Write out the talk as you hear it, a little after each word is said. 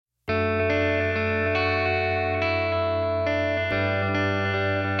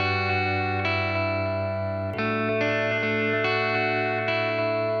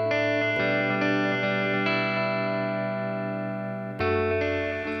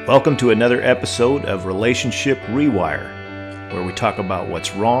Welcome to another episode of Relationship Rewire, where we talk about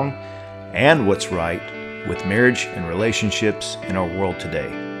what's wrong and what's right with marriage and relationships in our world today.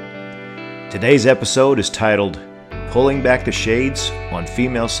 Today's episode is titled Pulling Back the Shades on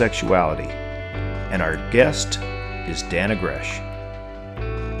Female Sexuality, and our guest is Dana Gresh.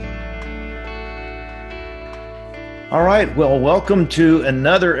 All right, well, welcome to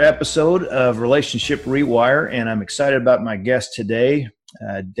another episode of Relationship Rewire, and I'm excited about my guest today,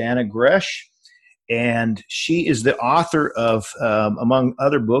 Dana Gresh, and she is the author of, among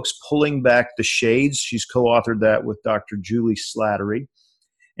other books, Pulling Back the Shades. She's co-authored that with Dr. Julie Slattery,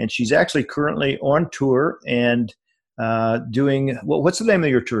 and she's actually currently on tour and doing, well, what's the name of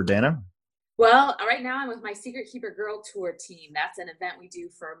your tour, Dana? Well, right now I'm with my Secret Keeper Girl Tour team. That's an event we do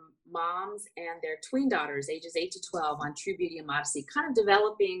for moms and their tween daughters, ages 8 to 12, on True Beauty and Modesty, kind of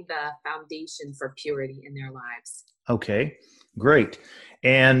developing the foundation for purity in their lives. Okay, great.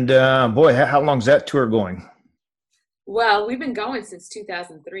 And boy, how long's that tour going? Well, we've been going since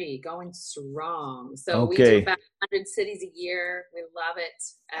 2003, going strong. So we Okay. do about 100 cities a year. We love it.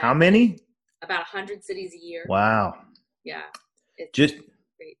 How many? About 100 cities a year. Wow. Yeah. It's Just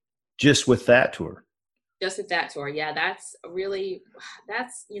great. Just with that tour. Just with that tour. Yeah, that's,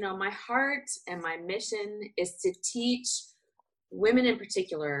 my heart and my mission is to teach women in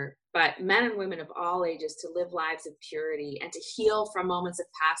particular, but men and women of all ages, to live lives of purity and to heal from moments of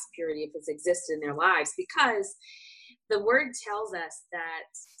past purity if it's existed in their lives. Because the word tells us that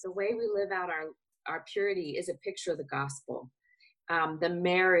the way we live out our purity is a picture of the gospel. The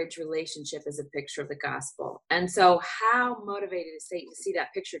marriage relationship is a picture of the gospel. And so how motivated is Satan to see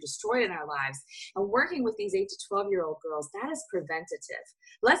that picture destroyed in our lives? And working with these 8 to 12-year-old girls, that is preventative.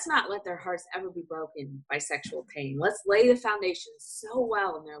 Let's not let their hearts ever be broken by sexual pain. Let's lay the foundation so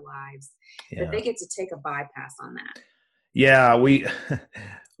well in their lives that they get to take a bypass on that. Yeah, we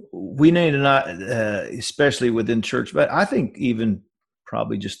need to not, especially within church, but I think even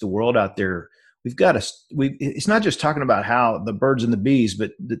probably just the world out there, it's not just talking about how the birds and the bees,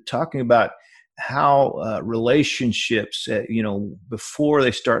 but talking about how relationships, before they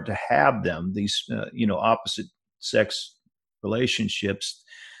start to have them, these, opposite sex relationships,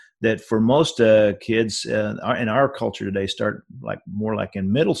 that for most kids in our culture today start more like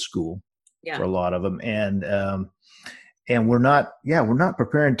in middle school. Yeah. For a lot of them. And we're not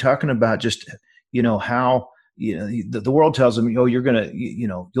preparing, talking about just, how, the world tells them, you're going to,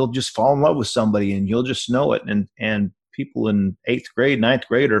 you'll just fall in love with somebody and you'll just know it. And people in 8th grade, 9th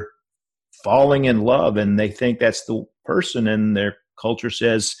grade are falling in love and they think that's the person, and their culture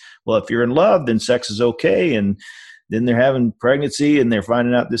says, well, if you're in love, then sex is okay. And then they're having pregnancy and they're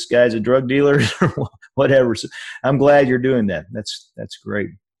finding out this guy's a drug dealer or whatever. So I'm glad you're doing that. That's great.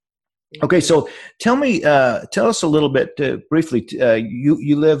 Okay, so tell us a little bit briefly.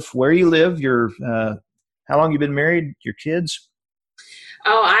 You live where you live. How long you been married? Your kids?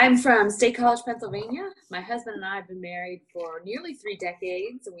 Oh, I'm from State College, Pennsylvania. My husband and I have been married for nearly 3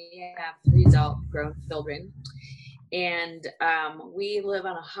 decades, and we have 3 adult grown children. And we live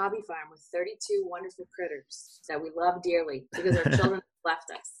on a hobby farm with 32 wonderful critters that we love dearly because our children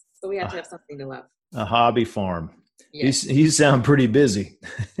left us. So we have to have something to love. A hobby farm. Yes. You sound pretty busy.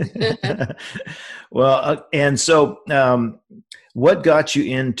 Well, and so what got you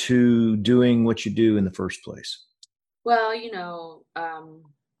into doing what you do in the first place? Well,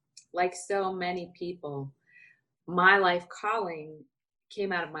 like so many people, my life calling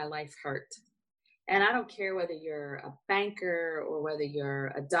came out of my life hurt. And I don't care whether you're a banker or whether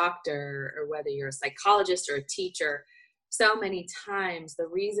you're a doctor or whether you're a psychologist or a teacher. So many times the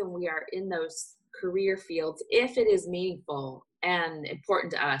reason we are in those career fields, if it is meaningful and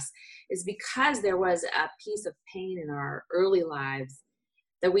important to us, is because there was a piece of pain in our early lives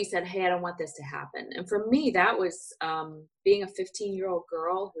that we said, hey, I don't want this to happen. And for me, that was being a 15-year-old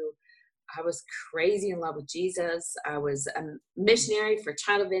girl who I was crazy in love with Jesus. I was a missionary for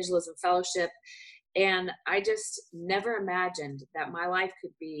Child Evangelism Fellowship. And I just never imagined that my life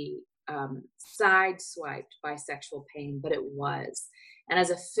could be sideswiped by sexual pain, but it was. And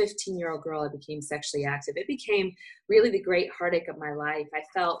as a 15-year-old girl, I became sexually active. It became really the great heartache of my life. I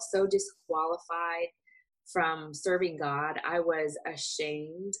felt so disqualified from serving God. I was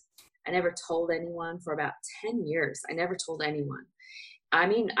ashamed. I never told anyone for about 10 years. I never told anyone. I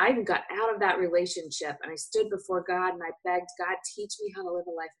mean, I even got out of that relationship and I stood before God and I begged, God, teach me how to live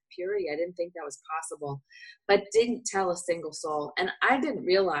a life of purity. I didn't think that was possible, but didn't tell a single soul. And I didn't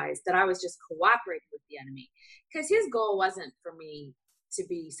realize that I was just cooperating with the enemy, because his goal wasn't for me to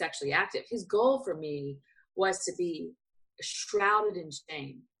be sexually active. His goal for me was to be shrouded in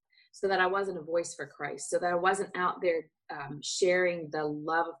shame so that I wasn't a voice for Christ, so that I wasn't out there sharing the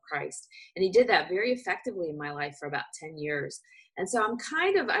love of Christ. And he did that very effectively in my life for about 10 years. And so I'm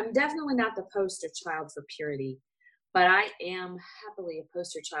definitely not the poster child for purity, but I am happily a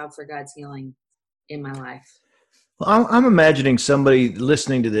poster child for God's healing in my life. Well, I'm imagining somebody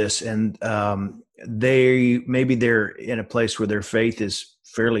listening to this, and they're in a place where their faith is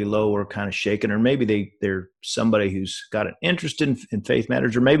fairly low or kind of shaken, or maybe they're somebody who's got an interest in faith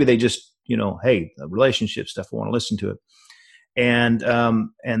matters, or maybe they just, hey, relationship stuff, I want to listen to it. And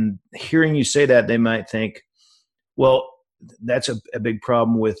hearing you say that, they might think, well, that's a big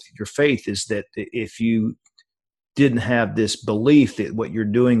problem with your faith, is that if you didn't have this belief that what you're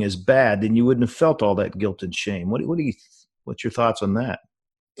doing is bad, then you wouldn't have felt all that guilt and shame. What's your thoughts on that?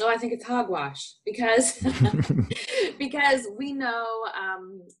 Oh, I think it's hogwash because because we know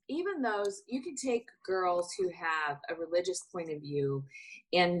even those, you can take girls who have a religious point of view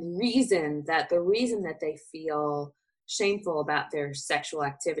and the reason that they feel shameful about their sexual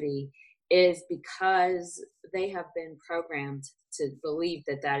activity is because they have been programmed to believe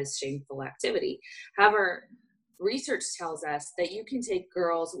that that is shameful activity. However, research tells us that you can take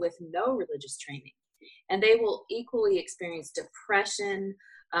girls with no religious training and they will equally experience depression.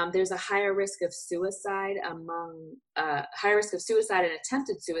 There's a higher risk of suicide and attempted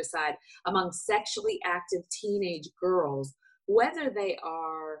suicide among sexually active teenage girls, whether they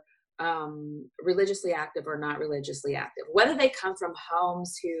are religiously active or not religiously active, whether they come from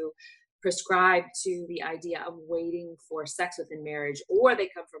homes who prescribe to the idea of waiting for sex within marriage, or they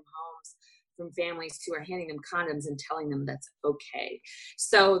come from families who are handing them condoms and telling them that's okay.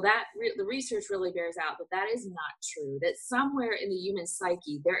 So the research really bears out that is not true, that somewhere in the human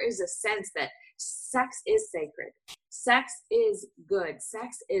psyche, there is a sense that sex is sacred, sex is good,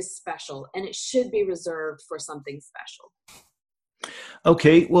 sex is special, and it should be reserved for something special.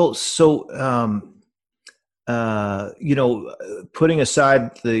 Okay, well, so, putting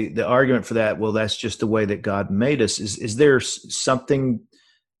aside the argument for that, well, that's just the way that God made us. Is there something,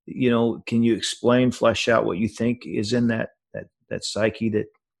 can you explain, flesh out what you think is in that psyche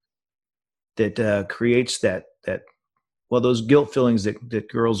that creates that, those guilt feelings that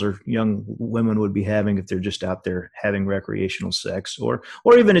girls or young women would be having if they're just out there having recreational sex, or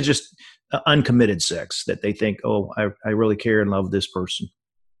even it's just uncommitted sex that they think, oh, I really care and love this person.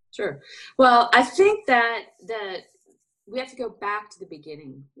 Sure. Well, I think that we have to go back to the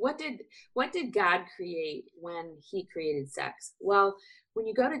beginning. What did God create when he created sex? Well, when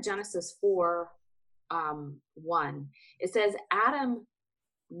you go to Genesis 4:1, it says Adam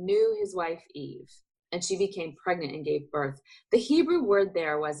knew his wife Eve, and she became pregnant and gave birth. The Hebrew word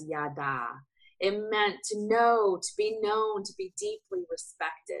there was yada. It meant to know, to be known, to be deeply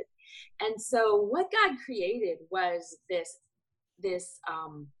respected. And so what God created was this it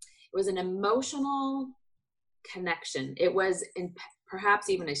was an emotional connection. It was perhaps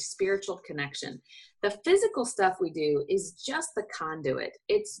even a spiritual connection. The physical stuff we do is just the conduit.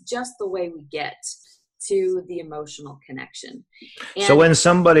 It's just the way we get to the emotional connection. And so when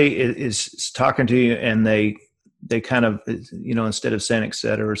somebody is talking to you and they kind of, instead of saying et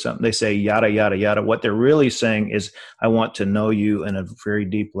cetera or something, they say yada, yada, yada, what they're really saying is, I want to know you in a very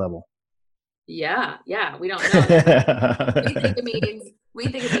deep level. Yeah. We don't know that. We think it means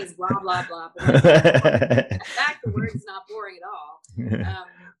blah, blah, blah. In fact, the word's not boring at all.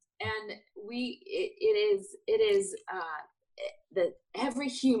 And it is that every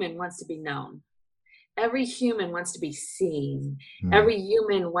human wants to be known. Every human wants to be seen. Every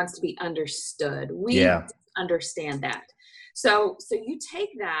human wants to be understood. We understand that. So you take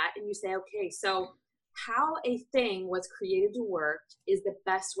that and you say, okay, so how a thing was created to work is the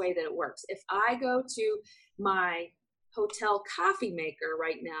best way that it works. If I go to my hotel coffee maker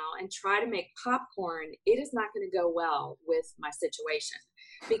right now and try to make popcorn, it is not going to go well with my situation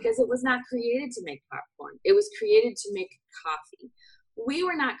because it was not created to make popcorn. It was created to make coffee. We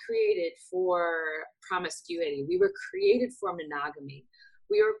were not created for promiscuity. We were created for monogamy.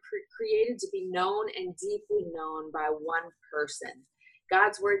 We were created to be known and deeply known by one person.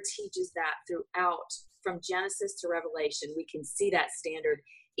 God's word teaches that throughout, from Genesis to Revelation. We can see that standard,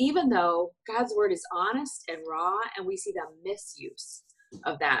 even though God's word is honest and raw, and we see the misuse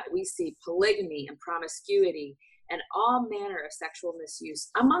of that. We see polygamy and promiscuity and all manner of sexual misuse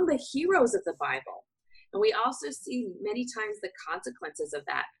among the heroes of the Bible. And we also see many times the consequences of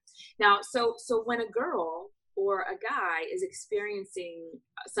that. Now, so when a girl or a guy is experiencing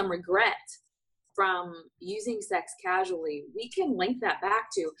some regret from using sex casually, we can link that back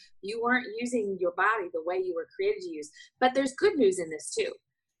to you weren't using your body the way you were created to use. But there's good news in this too.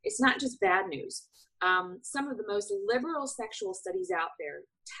 It's not just bad news. Some of the most liberal sexual studies out there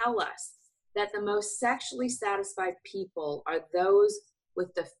tell us that the most sexually satisfied people are those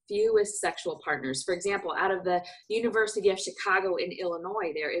with the fewest sexual partners. For example, out of the University of Chicago in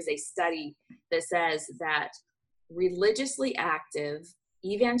Illinois, there is a study that says that religiously active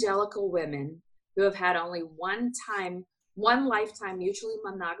evangelical women who have had only one lifetime mutually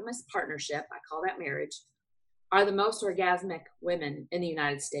monogamous partnership, I call that marriage, are the most orgasmic women in the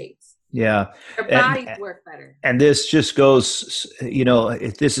United States. Yeah. Their bodies work better. And this just goes,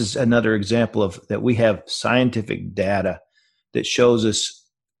 this is another example of that we have scientific data that shows us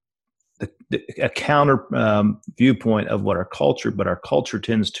a counter viewpoint of what our culture, but our culture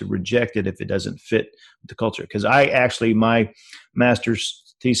tends to reject it if it doesn't fit the culture. Because my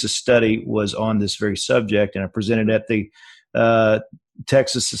master's thesis study was on this very subject, and I presented at the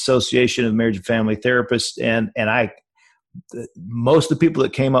Texas Association of Marriage and Family Therapists, and most of the people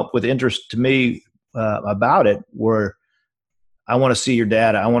that came up with interest to me about it were, I want to see your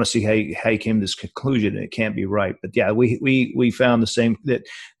data. I want to see how you came to this conclusion. And it can't be right. But yeah, we found the same, that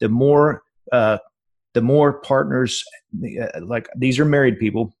the more partners, like these are married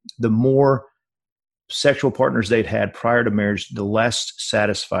people, the more sexual partners they'd had prior to marriage, the less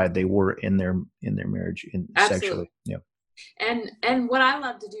satisfied they were in their marriage sexually. Yeah. And what I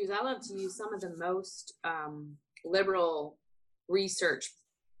love to do is I love to use some of the most liberal research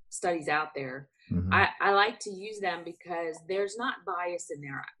studies out there. Mm-hmm. I like to use them because there's not bias in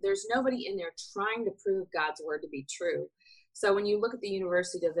there. There's nobody in there trying to prove God's word to be true. So when you look at the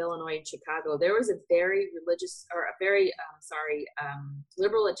University of Illinois in Chicago, there was a very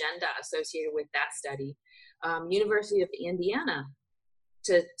liberal agenda associated with that study. University of Indiana,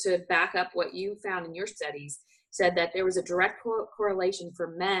 to back up what you found in your studies, said that there was a direct correlation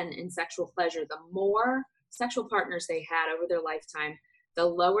for men in sexual pleasure. The more sexual partners they had over their lifetime, the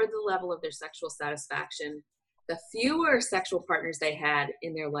lower the level of their sexual satisfaction. The fewer sexual partners they had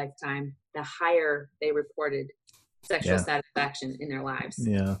in their lifetime, the higher they reported sexual satisfaction in their lives.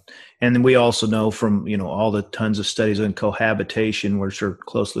 Yeah. And then we also know from, all the tons of studies on cohabitation, which are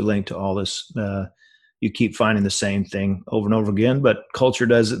closely linked to all this, you keep finding the same thing over and over again, but culture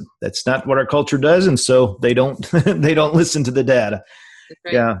doesn't. That's not what our culture does. And so they don't listen to the data.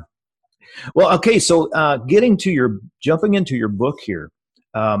 Right. Yeah. Well, okay. So jumping into your book here.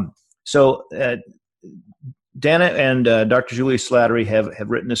 Dana and Dr. Julie Slattery have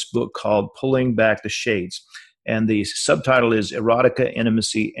written this book called Pulling Back the Shades. And the subtitle is Erotica,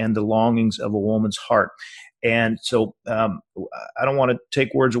 Intimacy, and the Longings of a Woman's Heart. And so I don't want to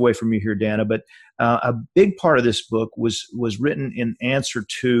take words away from you here, Dana, but a big part of this book was written in answer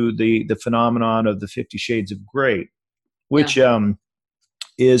to the phenomenon of the 50 Shades of Grey, which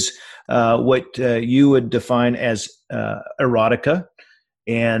is what you would define as erotica,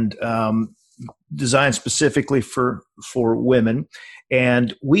 and designed specifically for women.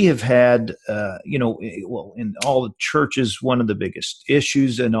 And we have had, in all the churches, one of the biggest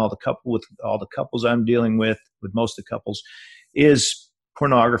issues, and all the couples I'm dealing with most of the couples, is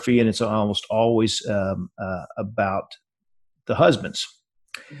pornography, and it's almost always about the husband's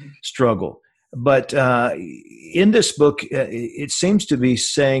struggle. But in this book, it seems to be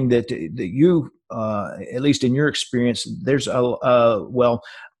saying that you, at least in your experience, there's I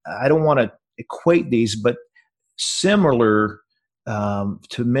don't want to equate these, but similar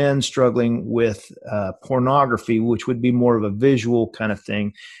to men struggling with pornography, which would be more of a visual kind of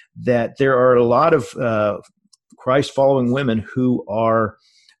thing, that there are a lot of Christ-following women who are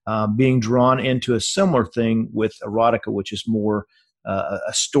being drawn into a similar thing with erotica, which is more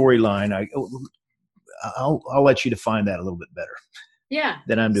a storyline. I'll let you define that a little bit better. Yeah.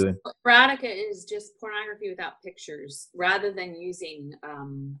 Than I'm doing. Erotica is just pornography without pictures, rather than using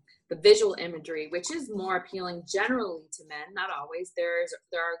the visual imagery, which is more appealing generally to men, not always. There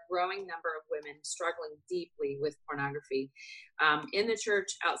are a growing number of women struggling deeply with pornography in the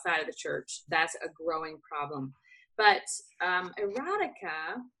church, outside of the church. That's a growing problem. But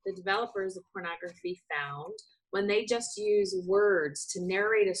erotica, the developers of pornography found, when they just use words to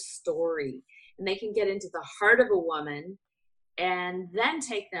narrate a story, and they can get into the heart of a woman and then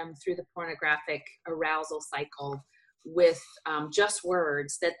take them through the pornographic arousal cycle with just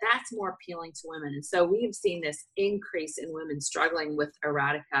words, that's more appealing to women. And so we have seen this increase in women struggling with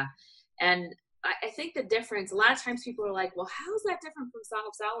erotica. And I think the difference, a lot of times people are like, well, how is that different from Song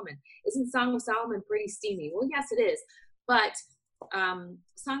of Solomon? Isn't Song of Solomon pretty steamy? Well, yes, it is. But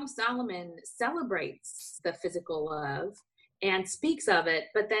Song of Solomon celebrates the physical love and speaks of it,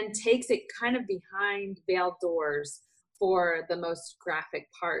 but then takes it kind of behind veiled doors for the most graphic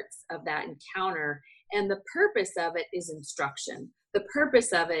parts of that encounter. And the purpose of it is instruction. The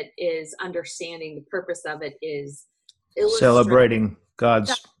purpose of it is understanding. The purpose of it is illustrate. Celebrating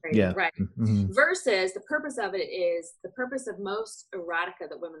God's, Celebrating, yeah. right. Mm-hmm. Versus the purpose of it is the purpose of most erotica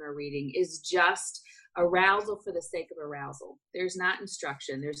that women are reading is just arousal for the sake of arousal. There's not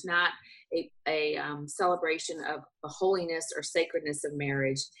instruction. There's not a celebration of the holiness or sacredness of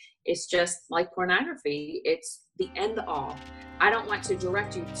marriage. It's just like pornography. It's the end all. I don't want to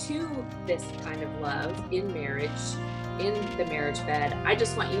direct you to this kind of love in marriage, in the marriage bed. I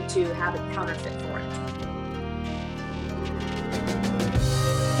just want you to have a counterfeit for it.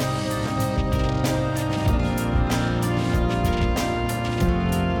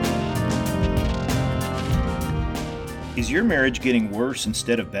 Is your marriage getting worse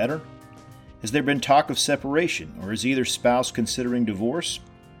instead of better? Has there been talk of separation, or is either spouse considering divorce?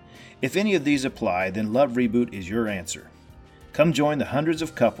 If any of these apply, then Love Reboot is your answer. Come join the hundreds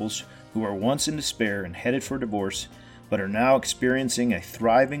of couples who were once in despair and headed for divorce, but are now experiencing a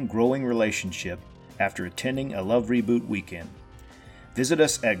thriving, growing relationship after attending a Love Reboot weekend. Visit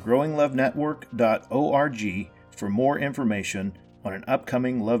us at growinglovenetwork.org for more information on an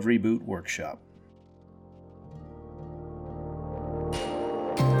upcoming Love Reboot workshop.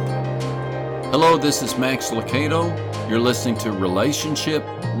 Hello, this is Max Lucado. You're listening to Relationship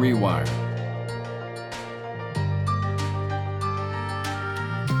Rewired.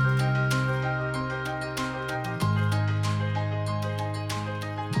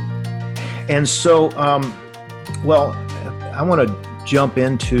 And so, well, I want to jump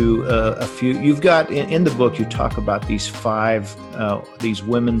into a few. You've got in the book, you talk about these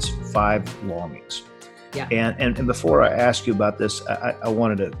women's 5 longings. Yeah. And before I ask you about this, I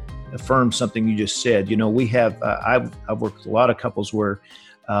wanted to affirm something you just said. You know, we have, I've worked with a lot of couples where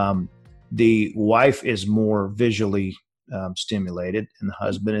the wife is more visually stimulated and the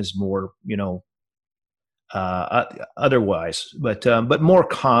husband is more, otherwise. But more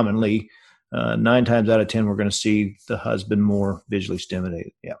commonly, 9 times out of 10, we're going to see the husband more visually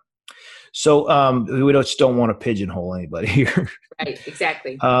stimulated. Yeah. So we just don't want to pigeonhole anybody here. Right.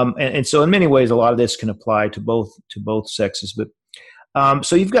 Exactly. And so in many ways, a lot of this can apply to both sexes. But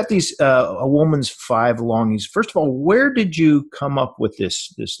so you've got these a woman's 5 longings. First of all, where did you come up with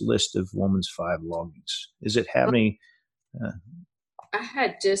this list of woman's 5 longings? Is it having? I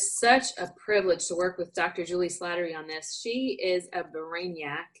had just such a privilege to work with Dr. Julie Slattery on this. She is a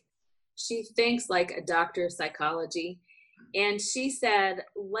brainiac. She thinks like a doctor of psychology. And she said,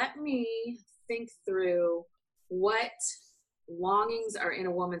 let me think through what longings are in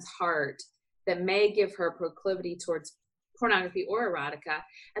a woman's heart that may give her proclivity towards pornography or erotica.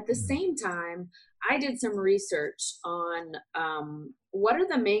 At the same time, I did some research on what are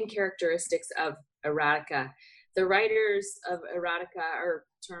the main characteristics of erotica. The writers of erotica are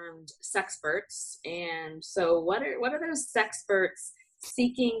termed sexperts. And so what are those sexperts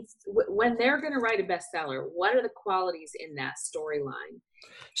seeking when they're going to write a bestseller? What are the qualities in that storyline?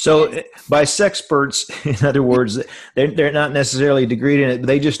 So by sexperts, in other words, they're not necessarily degreed in it, but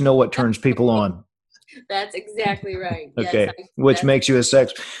they just know what turns people on. That's exactly right. Okay, yes, which makes you a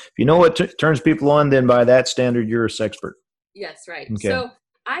sex. If you know what turns people on, then by that standard, you're a sexpert. Yes, right. Okay. So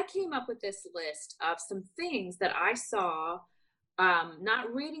I came up with this list of some things that I saw,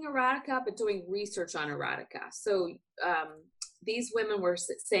 not reading erotica, but doing research on erotica. So these women were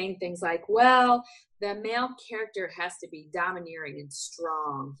saying things like, well, the male character has to be domineering and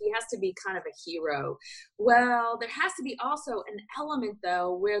strong. He has to be kind of a hero. Well, there has to be also an element,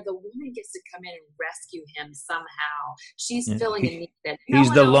 though, where the woman gets to come in and rescue him somehow. She's filling a need. That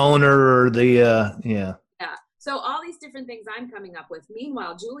he's the loner or the, yeah. Yeah. So all these different things I'm coming up with.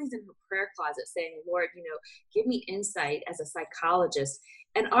 Meanwhile, Julie's in her prayer closet saying, Lord, give me insight as a psychologist.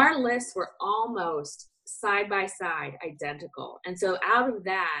 And our lists were almost side by side identical. And so out of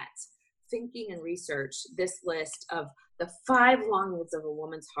that thinking and research, this list of the 5 longings of a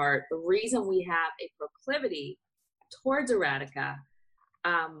woman's heart, the reason we have a proclivity towards erotica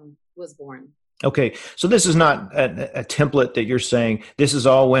was born. Okay, so this is not a template that you're saying, this is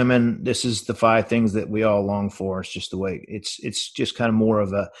all women, this is the 5 things that we all long for. It's just the way, it's just kind of more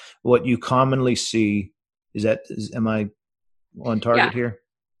of what you commonly see. Am I on target here?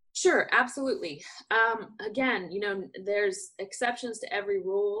 Sure, absolutely. Again, there's exceptions to every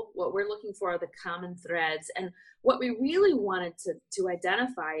rule. What we're looking for are the common threads. And what we really wanted to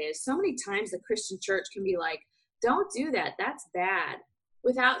identify is so many times the Christian church can be like, don't do that, that's bad,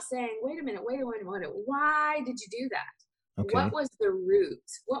 without saying, wait a minute, why did you do that? Okay. What was the root?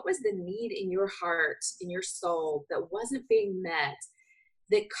 What was the need in your heart, in your soul that wasn't being met,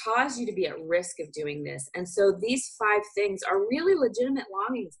 that caused you to be at risk of doing this? And so these 5 things are really legitimate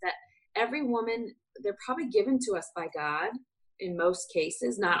longings that every woman, they're probably given to us by God in most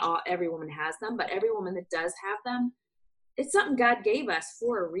cases. Not every woman has them, but every woman that does have them, it's something God gave us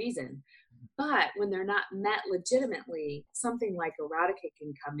for a reason. But when they're not met legitimately, something like erotica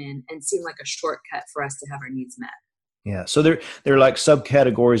can come in and seem like a shortcut for us to have our needs met. Yeah. So they're like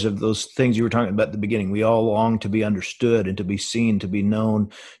subcategories of those things you were talking about at the beginning. We all long to be understood and to be seen, to be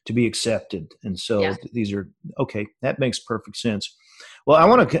known, to be accepted. And so Yeah. these are, okay, that makes perfect sense. Well, I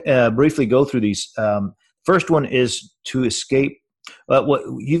want to briefly go through these. First one is to escape. What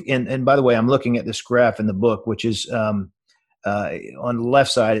you and by the way, I'm looking at this graph in the book, which is on the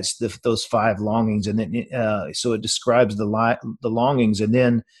left side, it's those 5 longings, and then so it describes the longings, and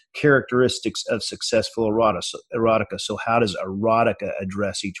then characteristics of successful erotica. So how does erotica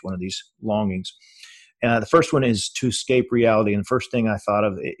address each one of these longings? The first one is to escape reality, and the first thing I thought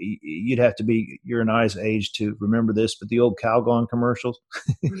of, you'd have to be your and I's age to remember this, but the old Calgon commercials.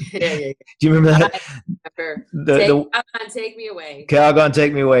 Yeah. Do you remember that? Take me away. Calgon,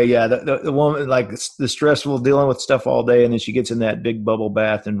 take me away. Yeah, the woman, like the stressful dealing with stuff all day, and then she gets in that big bubble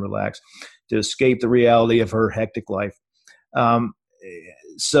bath and relax to escape the reality of her hectic life.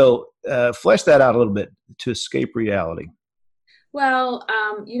 So flesh that out a little bit, to escape reality. Well,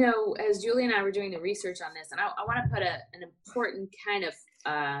 as Julie and I were doing the research on this, and I want to put an important kind of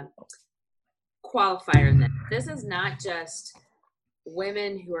qualifier in this. This is not just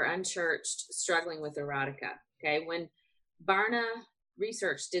women who are unchurched struggling with erotica. Okay, when Barna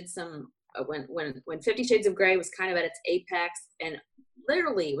Research did some, when 50 Shades of Grey was kind of at its apex and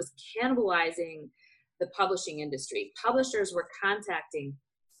literally was cannibalizing the publishing industry, publishers were contacting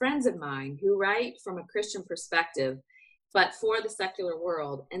friends of mine who write from a Christian perspective, but for the secular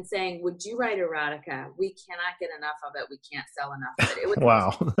world, and saying, would you write erotica? We cannot get enough of it. We can't sell enough of it. It was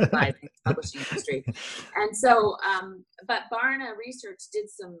wow. the publishing industry. And so, but Barna Research did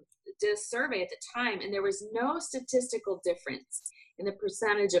a survey at the time, and there was no statistical difference in the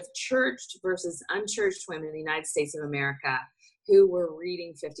percentage of churched versus unchurched women in the United States of America who were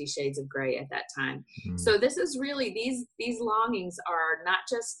reading 50 Shades of Grey at that time. Mm. So this is really, these longings are not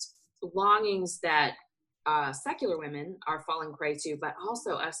just longings that secular women are falling prey to, but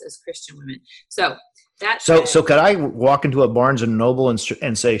also us as Christian women. So could I walk into a Barnes and Noble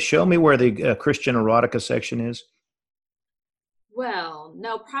and say, show me where the Christian erotica section is? Well,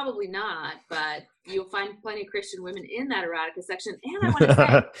 no, probably not, but you'll find plenty of Christian women in that erotica section. And I want to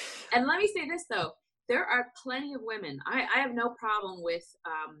say, and let me say this though, there are plenty of women. I have no problem with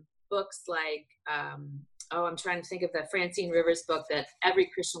books like, I'm trying to think of the Francine Rivers book that every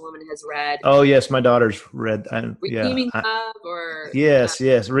Christian woman has read. Oh yes, my daughter's read. Redeeming Love, or yes.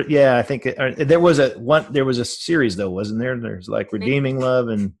 Yeah, I think there was a series though, wasn't there? There's like Redeeming Love,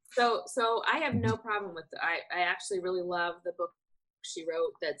 and so I have no problem with. I actually really love the book she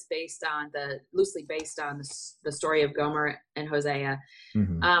wrote that's loosely based on the story of Gomer and Hosea.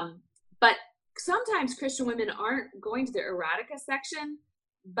 Mm-hmm. But sometimes Christian women aren't going to the erotica section,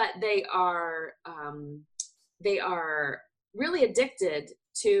 but they are really addicted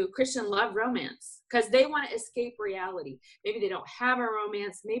to Christian love romance because they want to escape reality. Maybe they don't have a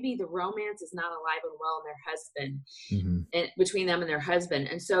romance. Maybe the romance is not alive and well in their husband, mm-hmm. and between them and their husband.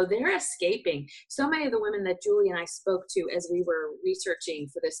 And so they're escaping. So many of the women that Julie and I spoke to as we were researching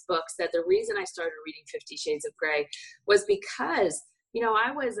for this book said the reason I started reading 50 Shades of Grey was because,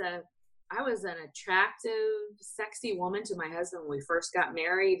 I was an attractive, sexy woman to my husband when we first got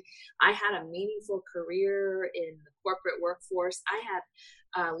married. I had a meaningful career in the corporate workforce. I had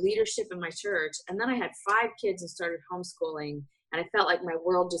leadership in my church. And then I had 5 kids and started homeschooling. And I felt like my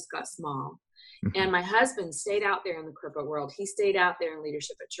world just got small. Mm-hmm. And my husband stayed out there in the corporate world. He stayed out there in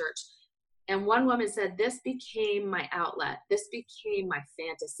leadership at church. And one woman said, this became my outlet. This became my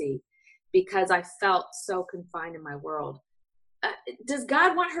fantasy because I felt so confined in my world. Does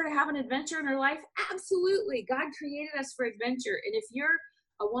God want her to have an adventure in her life? Absolutely. God created us for adventure. And if you're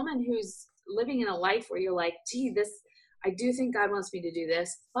a woman who's living in a life where you're like, gee, I do think God wants me to do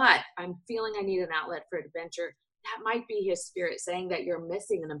this, but I'm feeling I need an outlet for adventure, that might be his spirit saying that you're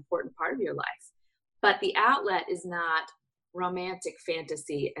missing an important part of your life. But the outlet is not romantic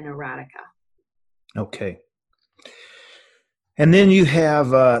fantasy and erotica. Okay. And then you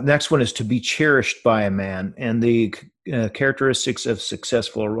have, next one is to be cherished by a man. And the characteristics of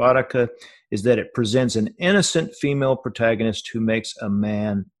successful erotica is that it presents an innocent female protagonist who makes a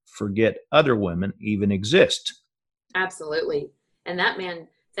man forget other women even exist. Absolutely. And that man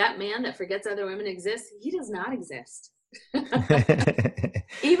that forgets other women exist, he does not exist.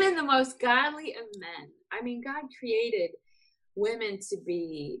 Even the most godly of men. I mean, God created women to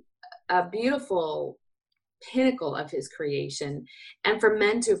be a beautiful pinnacle of his creation and for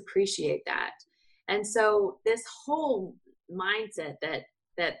men to appreciate that. And so this whole mindset that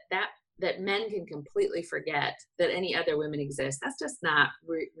that men can completely forget that any other women exist. That's just not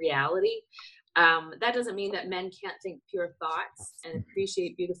reality. That doesn't mean that men can't think pure thoughts and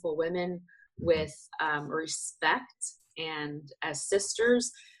appreciate beautiful women with respect and as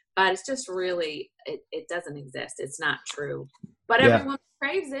sisters, but it's just really, it doesn't exist. It's not true. But everyone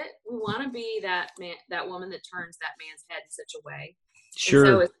craves it. We want to be that man, that woman that turns that man's head in such a way. Sure.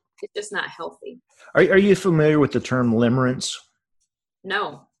 And so it's just not healthy. Are you familiar with the term limerence?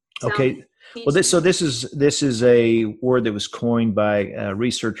 No. Okay. Well, this is a word that was coined by a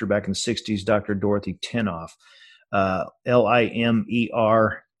researcher back in the 60s, Dr. Dorothy Tenoff,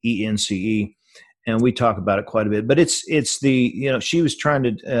 Limerence, and we talk about it quite a bit. But it's the, she was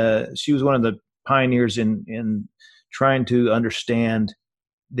she was one of the pioneers in trying to understand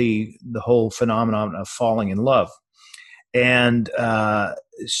the whole phenomenon of falling in love. And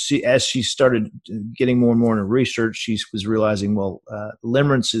as she started getting more and more into research, she was realizing,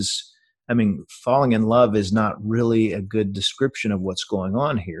 limerence is, falling in love is not really a good description of what's going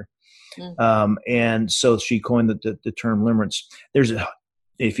on here. Mm. And so she coined the term limerence.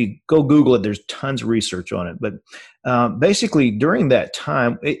 If you go Google it, there's tons of research on it. But basically, during that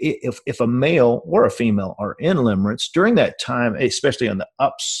time, if a male or a female are in limerence, during that time, especially on the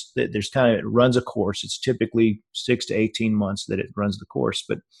ups, there's it runs a course. It's typically 6 to 18 months that it runs the course.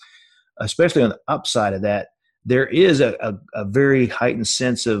 But especially on the upside of that, there is a very heightened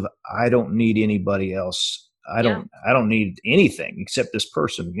sense of, I don't need anybody else. I don't need anything except this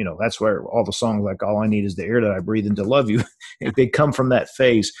person. That's where all the songs like "All I Need Is the Air That I Breathe In to Love You," they come from that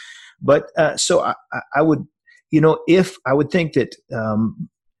phase. But so I would, I would think that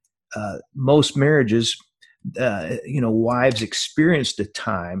most marriages, wives experienced a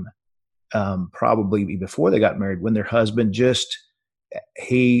time probably before they got married when their husband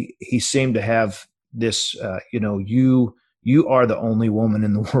he seemed to have this, you are the only woman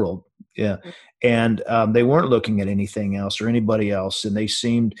in the world. Yeah. And they weren't looking at anything else or anybody else. And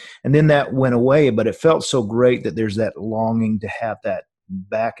and then that went away, but it felt so great that there's that longing to have that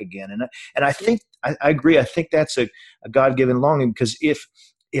back again. And I think, I agree. I think that's a God-given longing, because if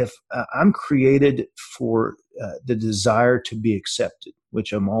I'm created for the desire to be accepted,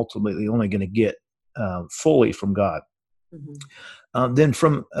 which I'm ultimately only going to get fully from God, then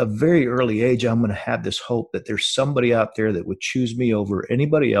from a very early age, I'm going to have this hope that there's somebody out there that would choose me over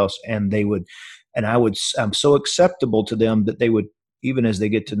anybody else, and I'm so acceptable to them that they would, even as they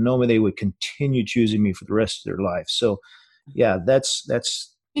get to know me, they would continue choosing me for the rest of their life. So, yeah, that's a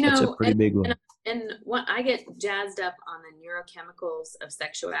pretty big one. And when I get jazzed up on the neurochemicals of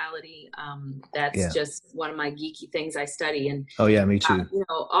sexuality, that's just one of my geeky things I study. And oh yeah, me too.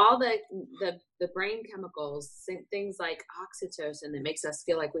 All the brain chemicals, things like oxytocin that makes us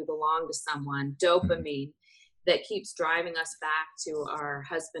feel like we belong to someone, dopamine that keeps driving us back to our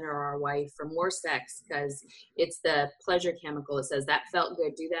husband or our wife for more sex, because it's the pleasure chemical. It says that felt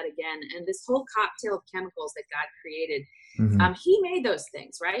good, do that again. And this whole cocktail of chemicals that God created. He made those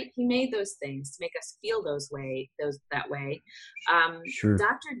things, right? He made those things to make us feel that way. Sure.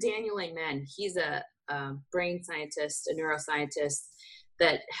 Dr. Daniel Amen, he's a brain scientist, a neuroscientist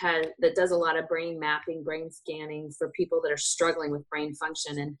that does a lot of brain mapping, brain scanning for people that are struggling with brain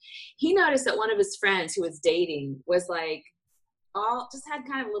function. And he noticed that one of his friends who was dating was just had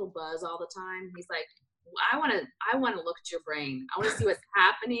kind of a little buzz all the time. He's like, I want to look at your brain. I want to see what's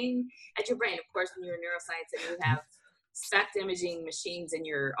happening at your brain. Of course, when you're in neuroscience and you have SPECT imaging machines in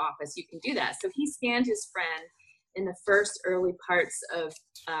your office, you can do that. So he scanned his friend in the first early parts of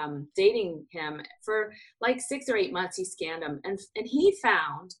dating him for like 6 or 8 months. He scanned him, and he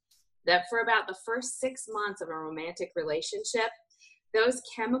found that for about the first 6 months of a romantic relationship, those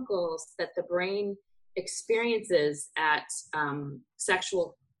chemicals that the brain experiences at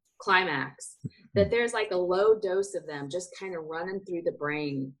sexual climax, that there's like a low dose of them just kind of running through the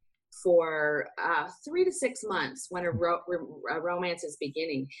brain for 3 to 6 months when a romance is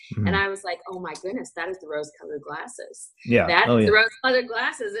beginning. And I was like, oh my goodness, that is the rose-colored glasses. Yeah. The rose-colored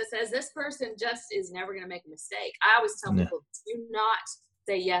glasses. It says this person just is never going to make a mistake. I always tell people, do not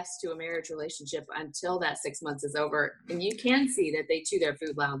say yes to a marriage relationship until that 6 months is over. And you can see that they chew their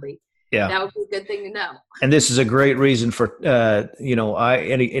food loudly. Yeah. That would be a good thing to know. And this is a great reason for,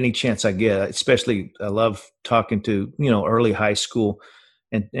 any chance I get, especially I love talking to, early high school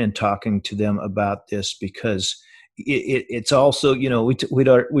and talking to them about this, because it's also,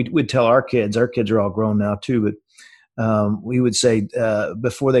 we'd tell our kids are all grown now too, but we would say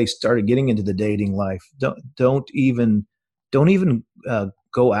before they started getting into the dating life, don't even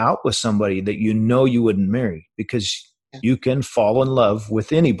go out with somebody that you wouldn't marry, because You can fall in love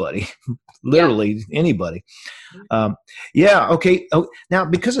with anybody, literally anybody. Okay. Oh, now,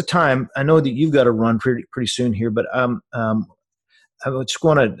 because of time, I know that you've got to run pretty soon here, but I just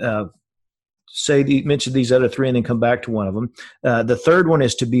want to mention these other three and then come back to one of them. The third one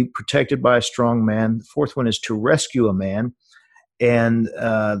is to be protected by a strong man. The fourth one is to rescue a man. And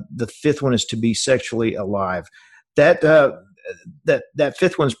the fifth one is to be sexually alive. That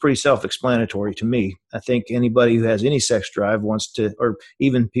fifth one's pretty self-explanatory to me. I think anybody who has any sex drive wants to, or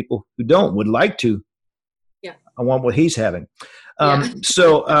even people who don't, would like to. Yeah. I want what he's having. But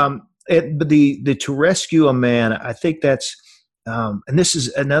the to rescue a man, I think that's, and this is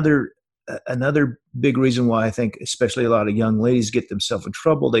another big reason why I think especially a lot of young ladies get themselves in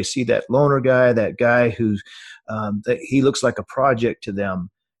trouble. They see that loner guy, that guy who's that he looks like a project to them,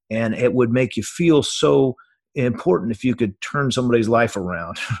 and it would make you feel so important if you could turn somebody's life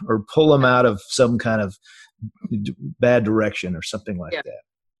around or pull them out of some kind of bad direction or something like that.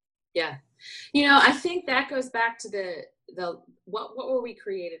 Yeah. I think that goes back to the what were we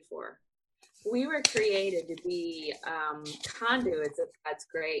created for? We were created to be conduits of God's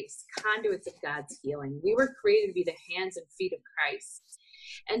grace, conduits of God's healing. We were created to be the hands and feet of Christ.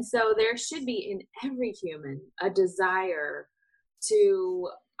 And so there should be in every human a desire to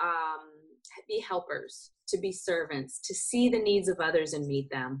be helpers, to be servants, to see the needs of others and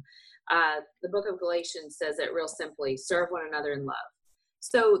meet them. The book of Galatians says it real simply: serve one another in love.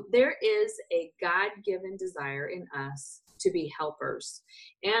 So there is a God-given desire in us to be helpers.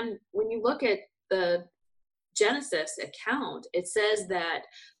 And when you look at the Genesis account, it says that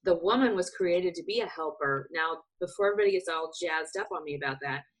the woman was created to be a helper. Now, before everybody gets all jazzed up on me about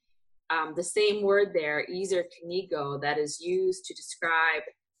that, the same word there, ezer kenigo, that is used to describe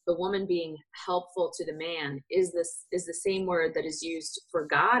the woman being helpful to the man, is the same word that is used for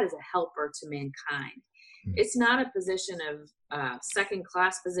God as a helper to mankind. It's not a position of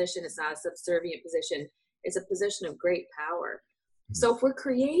second-class position. It's not a subservient position. It's a position of great power. So if we're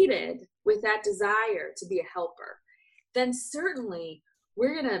created with that desire to be a helper, then certainly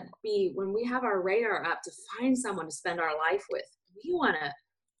we're going to be, when we have our radar up to find someone to spend our life with, we want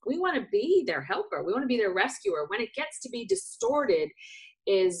to be their helper. We want to be their rescuer. When it gets to be distorted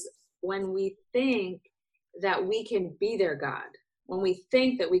is when we think that we can be their God, when we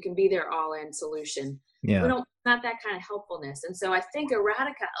think that we can be their all-in solution. Yeah. Not that kind of helpfulness. And so I think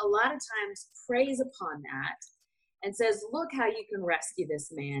erotica a lot of times preys upon that and says, look how you can rescue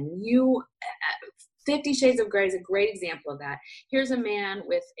this man. 50 Shades of Grey is a great example of that. Here's a man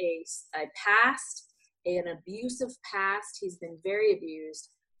with a past, an abusive past. He's been very abused.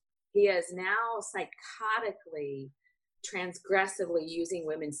 He is now psychotically, transgressively using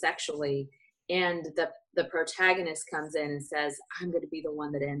women sexually. And the protagonist comes in and says, I'm going to be the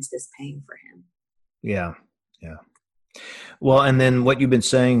one that ends this pain for him. Yeah. Well, and then what you've been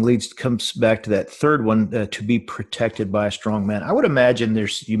saying comes back to that third one, to be protected by a strong man. I would imagine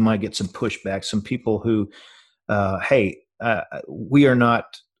you might get some pushback, some people who,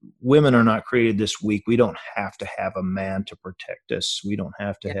 women are not created this weak. We don't have to have a man to protect us. We don't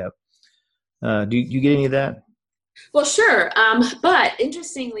have to have, do you get any of that? Well, sure. But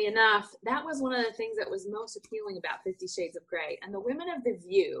interestingly enough, that was one of the things that was most appealing about 50 Shades of Grey. And the women of The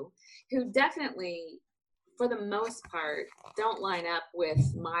View, who definitely, for the most part, don't line up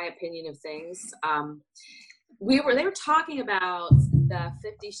with my opinion of things. They were talking about the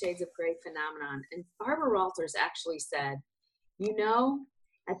 50 Shades of Grey phenomenon. And Barbara Walters actually said,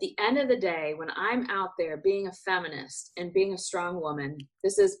 at the end of the day, when I'm out there being a feminist and being a strong woman,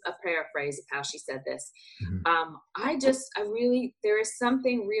 this is a paraphrase of how she said this. Mm-hmm. There is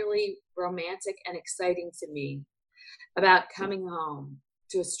something really romantic and exciting to me about coming home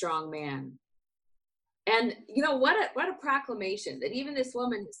to a strong man. And what a proclamation that even this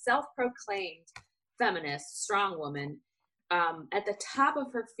woman, self-proclaimed feminist, strong woman, at the top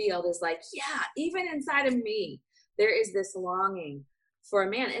of her field is like, yeah, even inside of me, there is this longing for a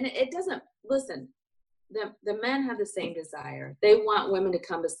man. And it doesn't, listen, the men have the same desire. They want women to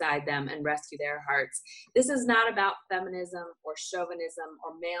come beside them and rescue their hearts. This is not about feminism or chauvinism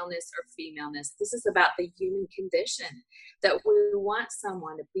or maleness or femaleness. This is about the human condition, that we want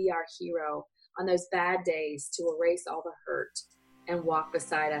someone to be our hero on those bad days, to erase all the hurt and walk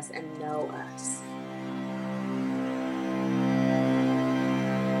beside us and know us.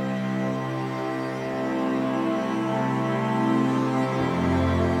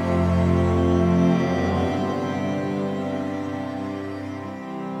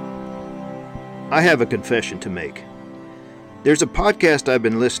 I have a confession to make. There's a podcast I've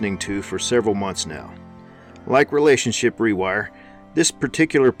been listening to for several months now. Like Relationship Rewire, This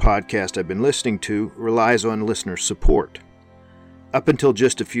particular podcast I've been listening to relies on listener support. Up until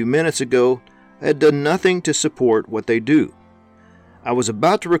just a few minutes ago, I had done nothing to support what they do. I was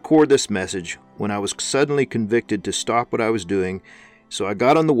about to record this message when I was suddenly convicted to stop what I was doing, so I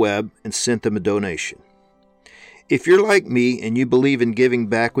got on the web and sent them a donation. If you're like me and you believe in giving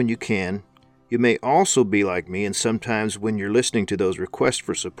back when you can, you may also be like me, and sometimes when you're listening to those requests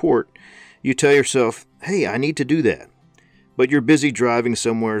for support, you tell yourself, hey, I need to do that. But you're busy driving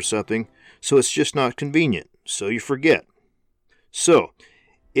somewhere or something, so it's just not convenient, so you forget. So,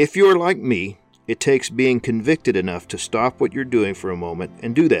 if you're like me, it takes being convicted enough to stop what you're doing for a moment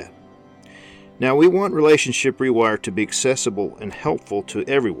and do that. Now, we want Relationship Rewired to be accessible and helpful to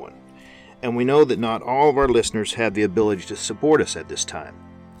everyone, and we know that not all of our listeners have the ability to support us at this time.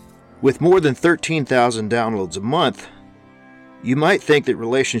 With more than 13,000 downloads a month, you might think that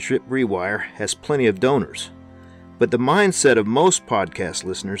Relationship Rewire has plenty of donors. But the mindset of most podcast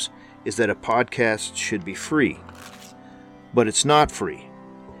listeners is that a podcast should be free. But it's not free.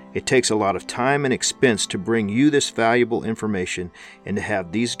 It takes a lot of time and expense to bring you this valuable information and to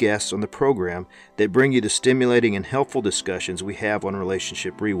have these guests on the program that bring you the stimulating and helpful discussions we have on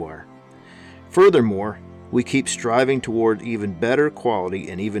Relationship Rewire. Furthermore, we keep striving toward even better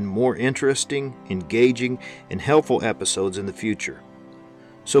quality and even more interesting, engaging, and helpful episodes in the future.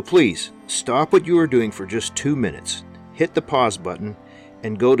 So please, stop what you are doing for just 2 minutes, hit the pause button,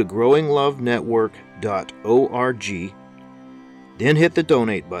 and go to growinglovenetwork.org, then hit the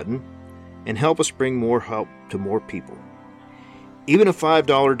donate button, and help us bring more help to more people. Even a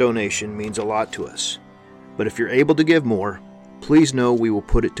 $5 donation means a lot to us, but if you're able to give more, please know we will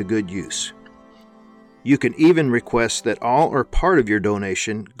put it to good use. You can even request that all or part of your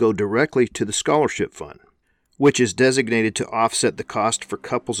donation go directly to the Scholarship Fund, which is designated to offset the cost for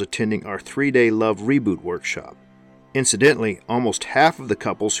couples attending our 3-day Love Reboot workshop. Incidentally, almost half of the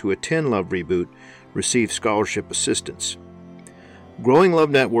couples who attend Love Reboot receive scholarship assistance. Growing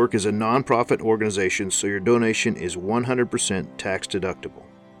Love Network is a nonprofit organization, so your donation is 100% tax deductible.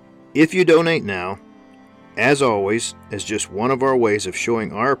 If you donate now, as always, as just one of our ways of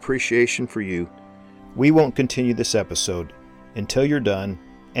showing our appreciation for you, we won't continue this episode until you're done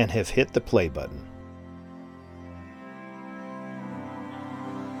and have hit the play button.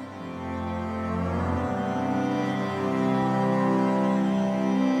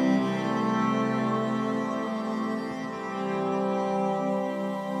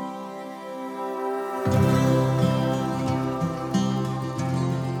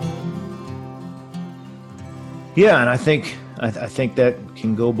 Yeah, and I think that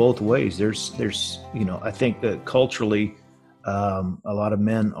can go both ways. There's I think that culturally, a lot of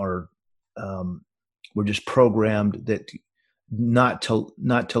men are we're just programmed that not to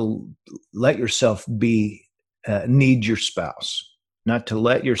let yourself be need your spouse, not to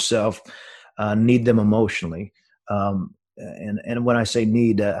let yourself need them emotionally. And when I say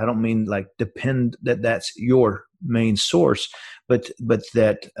need, I don't mean like depend that that's your main source, but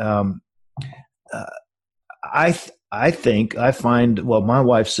that. I find, well, my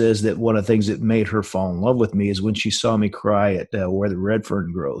wife says that one of the things that made her fall in love with me is when she saw me cry at Where the Red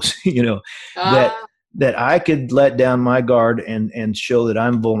Fern Grows, that I could let down my guard and show that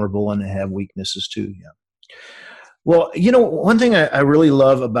I'm vulnerable and have weaknesses too. Yeah. Well, one thing I really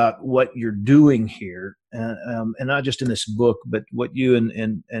love about what you're doing here, and not just in this book, but what you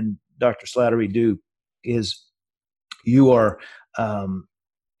and Dr. Slattery do is you are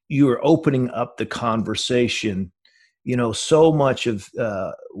opening up the conversation. So much of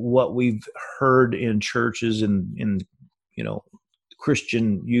what we've heard in churches and in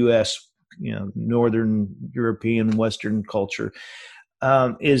Christian U.S., Northern European, Western culture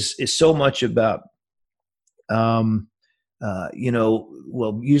is so much about,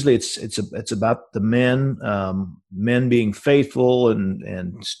 usually it's about the men being faithful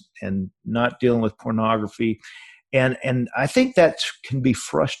and not dealing with pornography. And I think that can be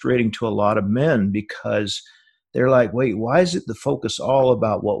frustrating to a lot of men because they're like, wait, why is it the focus all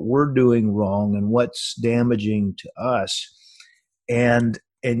about what we're doing wrong and what's damaging to us? And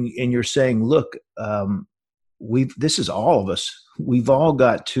you're saying, look, this is all of us. We've all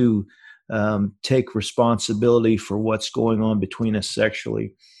got to take responsibility for what's going on between us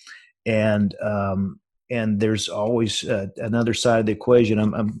sexually. And there's always another side of the equation.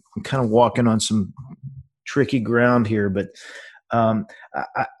 I'm kind of walking on some tricky ground here, but I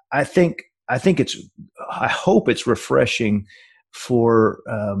hope it's refreshing for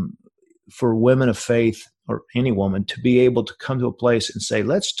women of faith or any woman to be able to come to a place and say,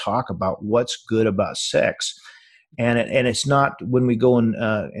 let's talk about what's good about sex. And it's not when we go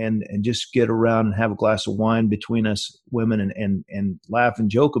and just get around and have a glass of wine between us women and laugh and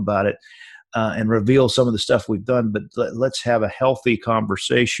joke about it and reveal some of the stuff we've done. But let's have a healthy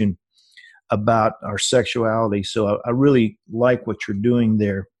conversation about our sexuality. So I really like what you're doing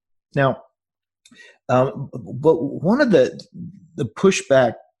there. Now, but one of the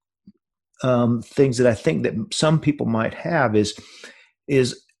pushback things that I think that some people might have is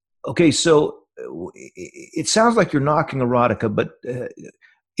okay. So it sounds like you're knocking erotica, but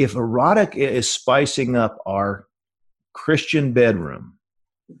if erotic is spicing up our Christian bedroom,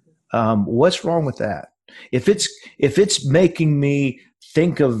 what's wrong with that? If it's making me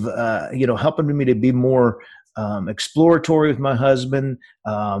think of helping me to be more exploratory with my husband,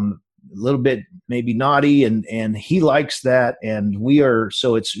 a little bit maybe naughty, and he likes that, and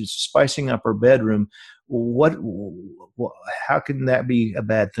so it's spicing up our bedroom. How can that be a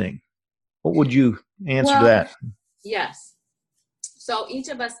bad thing? What would you answer to that? Yes. So each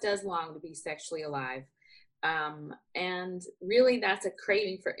of us does long to be sexually alive. And really that's a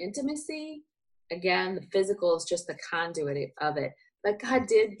craving for intimacy. Again, the physical is just the conduit of it. But God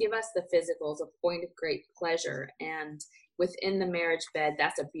did give us the physical as a point of great pleasure. And within the marriage bed,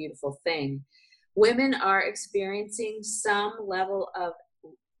 that's a beautiful thing. Women are experiencing some level of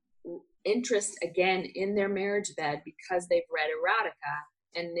interest again in their marriage bed because they've read erotica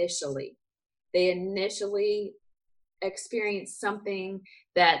initially. They initially experience something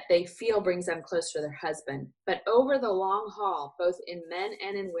that they feel brings them closer to their husband. But over the long haul, both in men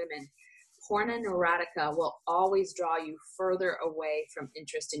and in women, porn and erotica will always draw you further away from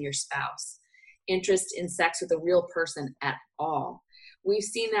interest in your spouse, interest in sex with a real person at all. We've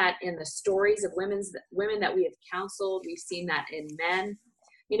seen that in the stories of women that we have counseled. We've seen that in men.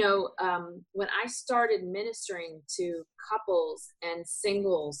 When I started ministering to couples and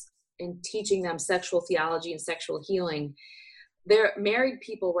singles and teaching them sexual theology and sexual healing, their married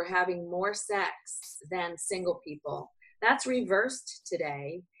people were having more sex than single people. That's reversed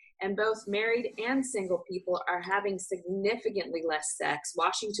today. And both married and single people are having significantly less sex.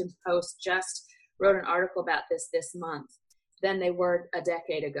 Washington Post just wrote an article about this month than they were a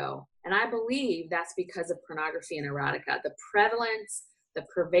decade ago. And I believe that's because of pornography and erotica. The prevalence, the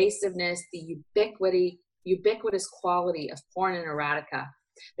pervasiveness, the ubiquitous quality of porn and erotica.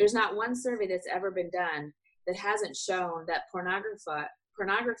 There's not one survey that's ever been done that hasn't shown that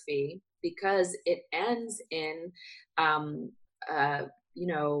pornography, because it ends in,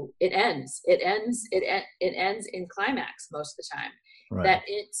 it ends in climax most of the time. Right.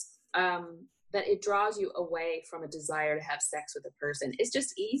 That it draws you away from a desire to have sex with a person. It's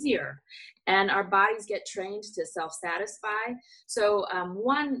just easier. And our bodies get trained to self-satisfy. So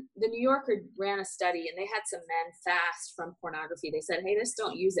the New Yorker ran a study and they had some men fast from pornography. They said, hey,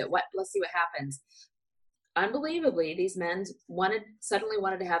 don't use it. Let's see what happens. Unbelievably, these men suddenly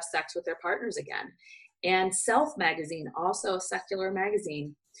wanted to have sex with their partners again. And Self magazine, also a secular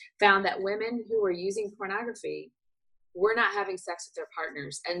magazine, found that women who were using pornography were not having sex with their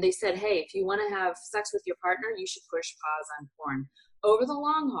partners. And they said, hey, if you want to have sex with your partner, you should push pause on porn. Over the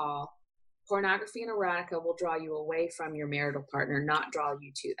long haul, pornography and erotica will draw you away from your marital partner, not draw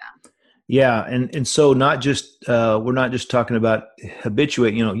you to them. Yeah. And so not just, we're not just talking about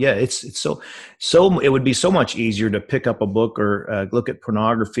habituate, it's so it would be so much easier to pick up a book or look at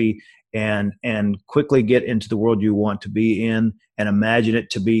pornography and quickly get into the world you want to be in and imagine it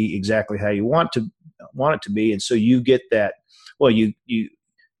to be exactly how you want it to be. And so you get that,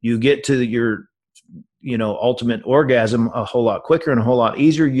 you get to your, ultimate orgasm a whole lot quicker and a whole lot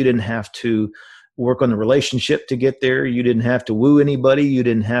easier. You didn't have to work on the relationship to get there. You didn't have to woo anybody. You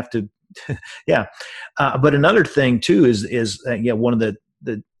didn't have to, yeah. But another thing too is one of the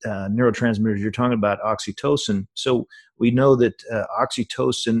neurotransmitters you're talking about, oxytocin. So we know that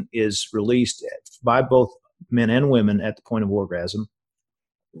oxytocin is released by both men and women at the point of orgasm.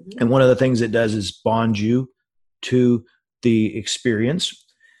 Mm-hmm. And one of the things it does is bond you to the experience.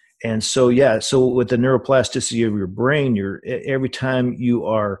 And so, so with the neuroplasticity of your brain, every time you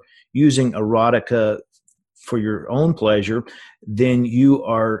are using erotica for your own pleasure, then you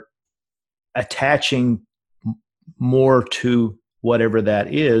are attaching more to whatever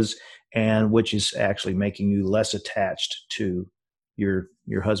that is, and which is actually making you less attached to your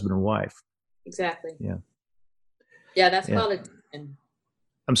husband or wife. Exactly. Yeah. Yeah, that's called addiction.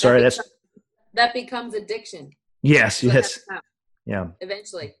 I'm sorry, that becomes addiction. Yes, yes. Yeah.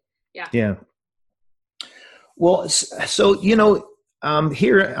 Eventually. Yeah. Yeah. Well, so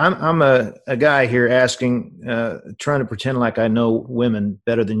here I'm a guy here asking, trying to pretend like I know women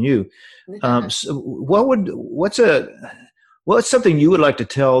better than you. So what's something you would like to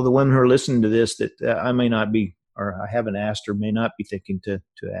tell the women who are listening to this that I may not be or I haven't asked or may not be thinking to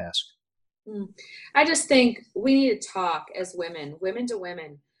ask? I just think we need to talk as women to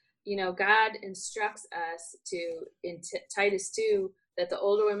women. God instructs us in Titus 2, that the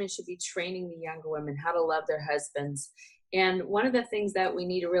older women should be training the younger women how to love their husbands. And one of the things that we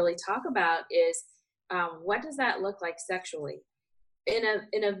need to really talk about is what does that look like sexually? In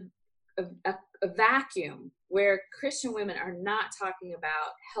a vacuum where Christian women are not talking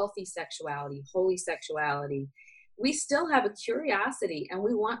about healthy sexuality, holy sexuality, we still have a curiosity and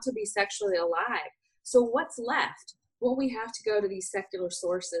we want to be sexually alive. So what's left? Well, we have to go to these secular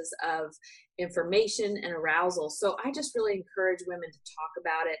sources of information and arousal. So I just really encourage women to talk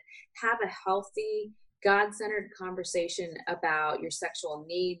about it, have a healthy, God-centered conversation about your sexual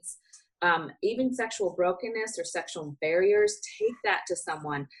needs, even sexual brokenness or sexual barriers. Take that to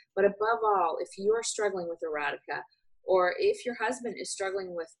someone. But above all, if you are struggling with erotica, or if your husband is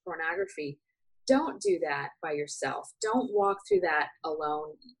struggling with pornography, don't do that by yourself. Don't walk through that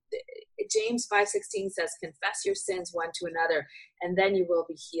alone. James 5:16 says, confess your sins one to another, and then you will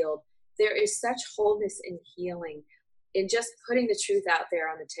be healed. There is such wholeness and healing in just putting the truth out there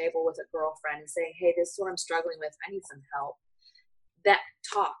on the table with a girlfriend and saying, hey, this is what I'm struggling with. I need some help.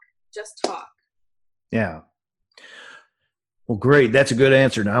 Just talk. Yeah. Well, great. That's a good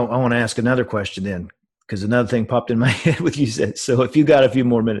answer. Now I want to ask another question then, because another thing popped in my head with you said. So if you got a few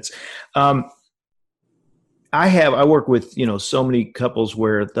more minutes, I work with, so many couples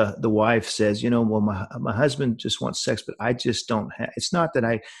where the wife says, well, my husband just wants sex, but I just don't have, it's not that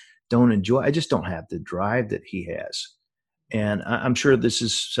I don't enjoy, I just don't have the drive that he has. And I'm sure this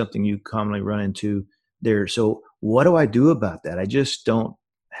is something you commonly run into there. So what do I do about that? I just don't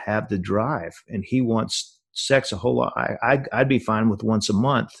have the drive, and he wants sex a whole lot. I'd be fine with once a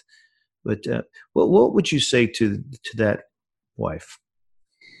month, but what would you say to that wife?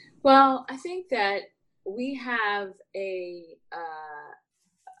 Well, I think that we have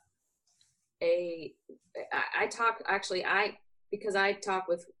because I talk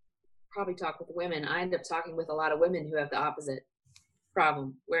with women, I end up talking with a lot of women who have the opposite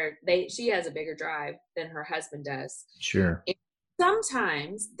problem, where she has a bigger drive than her husband does. Sure. And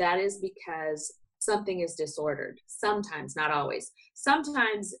sometimes that is because something is disordered. Sometimes, not always.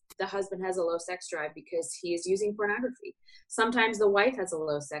 Sometimes the husband has a low sex drive because he is using pornography. Sometimes the wife has a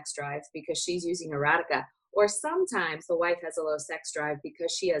low sex drive because she's using erotica. Or sometimes the wife has a low sex drive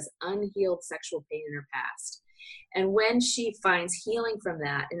because she has unhealed sexual pain in her past. And when she finds healing from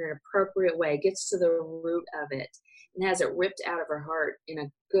that in an appropriate way, gets to the root of it, and has it ripped out of her heart in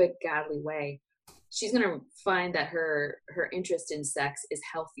a good, godly way, she's going to find that her interest in sex is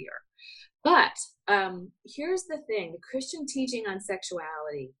healthier. But here's the thing. The Christian teaching on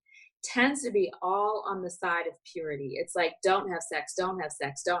sexuality tends to be all on the side of purity. It's like, don't have sex, don't have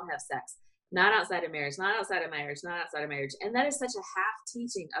sex, don't have sex. Not outside of marriage, not outside of marriage, not outside of marriage. And that is such a half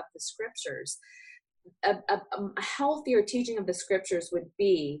teaching of the scriptures. A healthier teaching of the scriptures would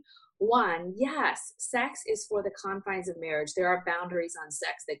be, one, yes, sex is for the confines of marriage. There are boundaries on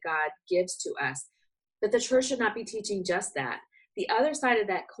sex that God gives to us. But the church should not be teaching just that. The other side of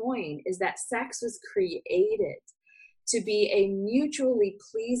that coin is that sex was created to be a mutually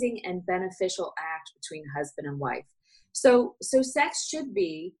pleasing and beneficial act between husband and wife. So sex should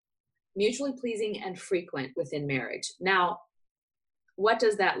be mutually pleasing and frequent within marriage. Now, what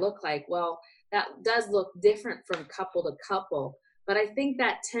does that look like? Well, that does look different from couple to couple, but I think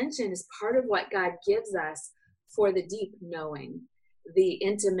that tension is part of what God gives us for the deep knowing, the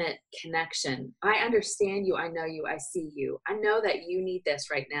intimate connection. I understand you. I know you. I see you. I know that you need this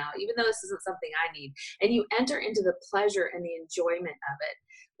right now, even though this isn't something I need. And you enter into the pleasure and the enjoyment of it.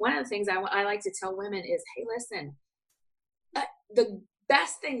 One of the things I like to tell women is, hey, listen, the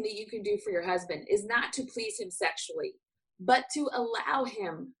best thing that you can do for your husband is not to please him sexually, but to allow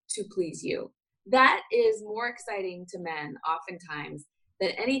him to please you. That is more exciting to men oftentimes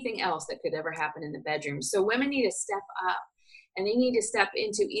than anything else that could ever happen in the bedroom. So women need to step up, and they need to step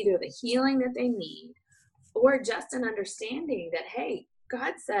into either the healing that they need or just an understanding that, hey,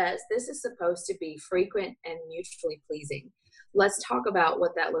 God says this is supposed to be frequent and mutually pleasing. Let's talk about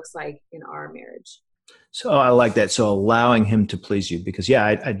what that looks like in our marriage. So I like that. So allowing him to please you, because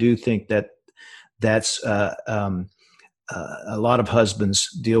I do think that's a lot of husbands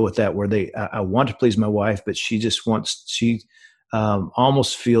deal with that, where I want to please my wife, but she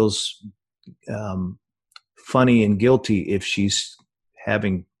almost feels funny and guilty if she's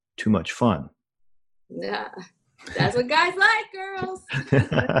having too much fun. Yeah, that's what guys like, girls.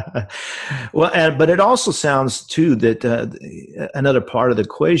 Well, but it also sounds too that another part of the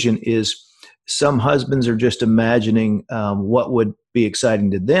equation is some husbands are just imagining what would be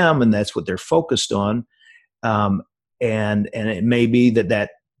exciting to them, and that's what they're focused on. and it may be that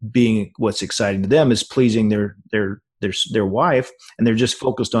being what's exciting to them is pleasing their wife, and they're just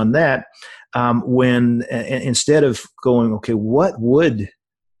focused on that. When instead of going, okay, what would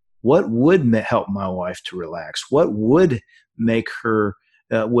help my wife to relax? What would make her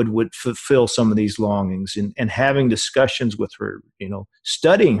would fulfill some of these longings, and having discussions with her,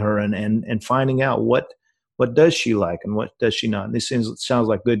 studying her and finding out what does she like and what does she not. And this sounds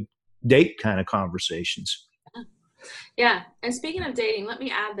like good date kind of conversations. Yeah. And speaking of dating, let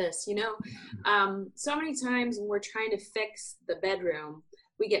me add this, so many times when we're trying to fix the bedroom,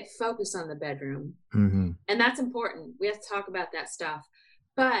 we get focused on the bedroom. Mm-hmm. And that's important. We have to talk about that stuff.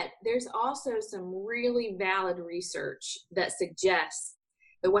 But there's also some really valid research that suggests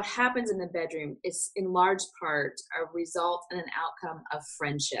that what happens in the bedroom is in large part a result and an outcome of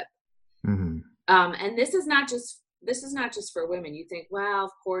friendship. Mm-hmm. And this is not just for women. You think, well,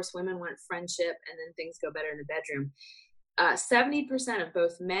 of course, women want friendship and then things go better in the bedroom. 70% of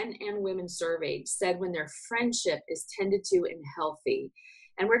both men and women surveyed said when their friendship is tended to and healthy,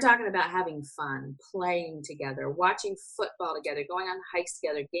 and we're talking about having fun, playing together, watching football together, going on hikes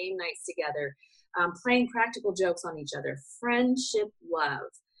together, game nights together, playing practical jokes on each other, friendship, love.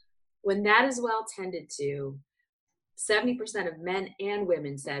 When that is well tended to, 70% of men and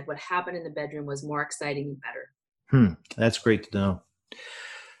women said what happened in the bedroom was more exciting and better. That's great to know.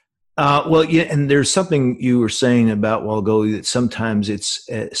 Well, yeah, and there's something you were saying about a while ago that sometimes it's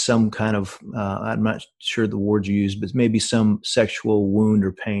some kind of, I'm not sure the word you used, but maybe some sexual wound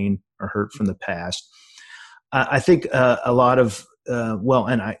or pain or hurt from the past. I think a lot of,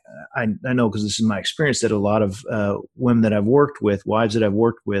 and I know because this is my experience, that a lot of women that I've worked with, wives that I've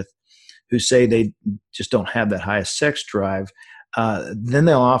worked with, who say they just don't have that highest sex drive, then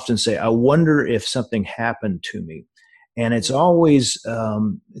they'll often say, I wonder if something happened to me. And it's almost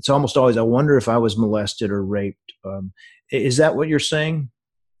always, I wonder if I was molested or raped. Is that what you're saying?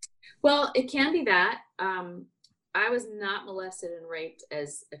 Well, it can be that. I was not molested and raped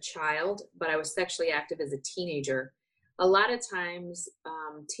as a child, but I was sexually active as a teenager. A lot of times,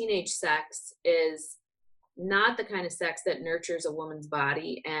 teenage sex is not the kind of sex that nurtures a woman's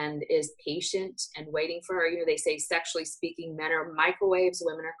body and is patient and waiting for her. They say, sexually speaking, men are microwaves,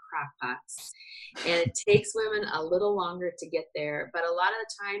 women are crockpots. And it takes women a little longer to get there. But a lot of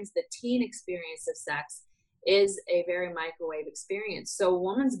the times, the teen experience of sex is a very microwave experience. So a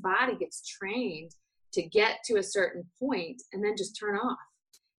woman's body gets trained to get to a certain point and then just turn off,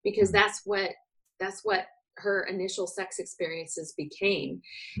 because that's what her initial sex experiences became.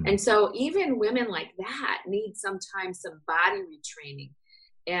 And so even women like that need sometimes some body retraining.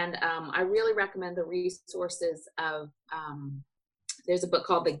 And I really recommend the resources of, there's a book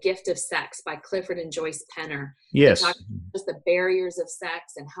called The Gift of Sex by Clifford and Joyce Penner. Yes. Just the barriers of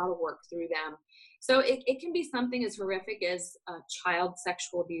sex and how to work through them. So it can be something as horrific as child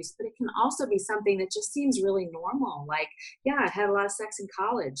sexual abuse, but it can also be something that just seems really normal. Like, yeah, I had a lot of sex in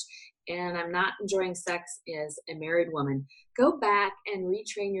college and I'm not enjoying sex as a married woman. Go back and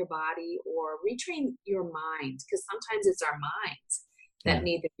retrain your body or retrain your mind, because sometimes it's our minds that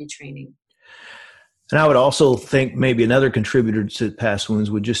need the retraining. And I would also think maybe another contributor to past wounds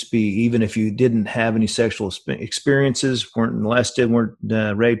would just be, even if you didn't have any sexual experiences, weren't molested, weren't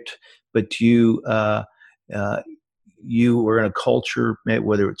raped, but you were in a culture,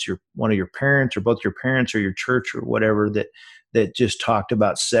 whether it's one of your parents or both your parents or your church or whatever, that just talked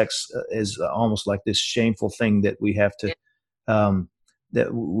about sex as almost like this shameful thing that we have to,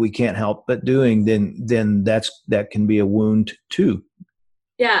 that we can't help but doing, then that can be a wound too.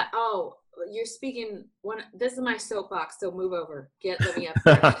 Yeah. Oh, you're speaking this is my soapbox, so move over. Let me up.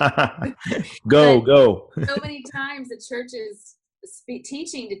 Go. So many times the church is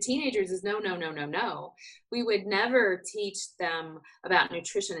teaching to teenagers is no. We would never teach them about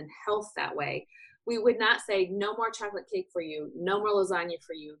nutrition and health that way. We would not say no more chocolate cake for you, no more lasagna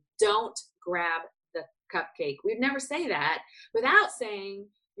for you, don't grab the cupcake. We'd never say that without saying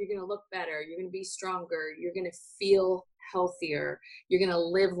you're going to look better, you're going to be stronger, you're going to feel healthier, you're going to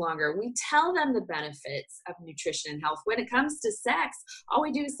live longer. We tell them the benefits of nutrition and health. When it comes to sex, all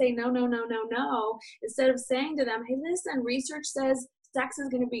we do is say no, instead of saying to them, hey, listen, research says sex is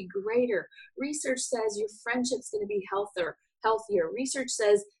going to be greater. Research says your friendship's going to be healthier. Research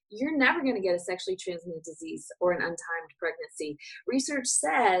says you're never going to get a sexually transmitted disease or an untimed pregnancy. Research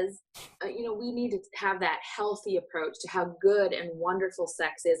says, we need to have that healthy approach to how good and wonderful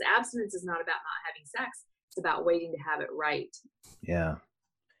sex is. Abstinence is not about not having sex. It's about waiting to have it right. Yeah.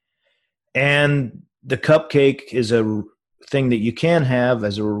 And the cupcake is a thing that you can have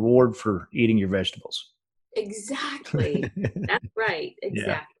as a reward for eating your vegetables. Exactly. That's right. Exactly.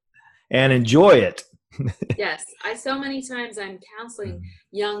 Yeah. And enjoy it. Yes. So many times I'm counseling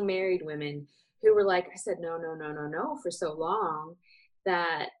young married women who were like, I said, no, for so long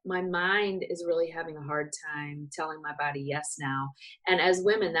that my mind is really having a hard time telling my body yes now. And as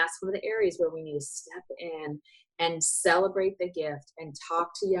women, that's one of the areas where we need to step in and celebrate the gift and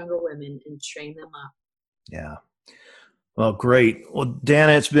talk to younger women and train them up. Yeah. Well, great. Well,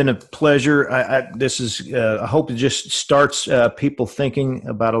 Dana, it's been a pleasure. I hope it just starts people thinking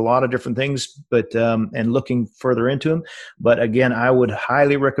about a lot of different things, but and looking further into them. But again, I would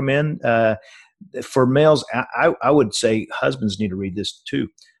highly recommend for males. I would say husbands need to read this too.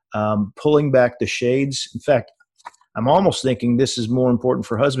 Pulling Back the Shades. In fact, I'm almost thinking this is more important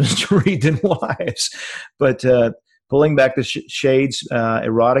for husbands to read than wives. But Pulling Back the Shades,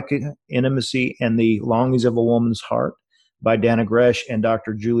 Erotic Intimacy and the Longings of a Woman's Heart by Dana Gresh and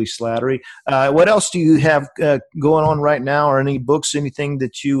Dr. Julie Slattery. What else do you have going on right now, or any books, anything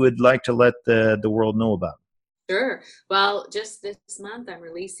that you would like to let the world know about? Sure. Well, just this month, I'm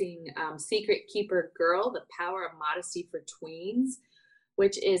releasing Secret Keeper Girl, The Power of Modesty for Tweens,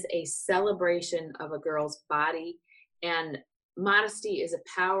 which is a celebration of a girl's body. And modesty is a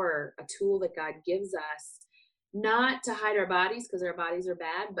power, a tool that God gives us, not to hide our bodies because our bodies are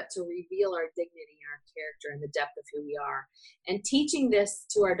bad, but to reveal our dignity, our character, and the depth of who we are. And teaching this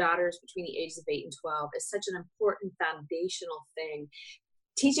to our daughters between the ages of 8 and 12 is such an important foundational thing.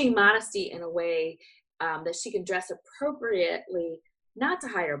 Teaching modesty in a way that she can dress appropriately, not to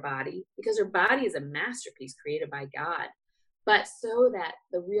hide her body, because her body is a masterpiece created by God, but so that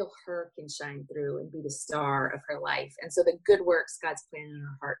the real her can shine through and be the star of her life. And so the good works God's plan in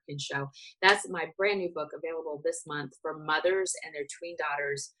her heart can show. That's my brand new book, available this month for mothers and their tween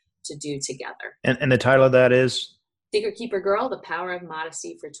daughters to do together. And the title of that is? Secret Keeper Girl, The Power of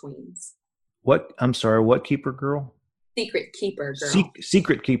Modesty for Tweens. What? I'm sorry, what keeper girl? Secret Keeper Girl.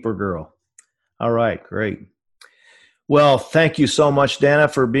 Secret Keeper Girl. All right, great. Well, thank you so much, Dana,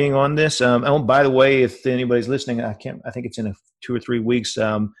 for being on this. Oh, by the way, if anybody's listening, I think it's in 2 or 3 weeks.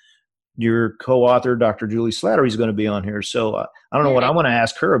 Your co-author, Dr. Julie Slattery, is going to be on here. So I don't know what I want to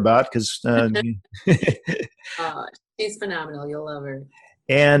ask her about because she's phenomenal. You'll love her.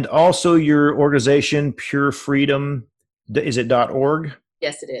 And also your organization, Pure Freedom, is it .org?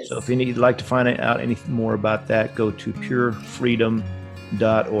 Yes, it is. So if you'd like to find out anything more about that, go to purefreedom.org.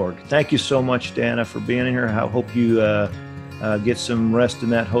 Thank you so much, Dana, for being here. I hope you get some rest in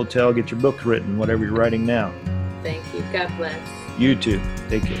that hotel, get your book written, whatever you're writing now. Thank you. God bless. You too.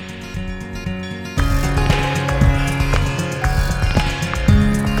 Take care.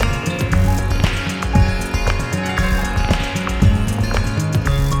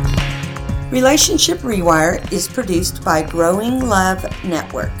 Relationship Rewire is produced by Growing Love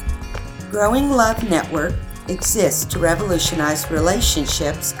Network. Growing Love Network exists to revolutionize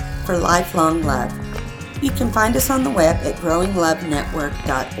relationships for lifelong love. You can find us on the web at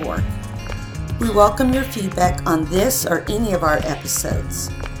growinglovenetwork.org. We welcome your feedback on this or any of our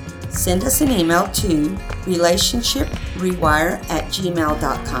episodes. Send us an email to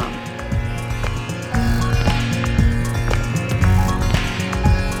relationshiprewire@gmail.com.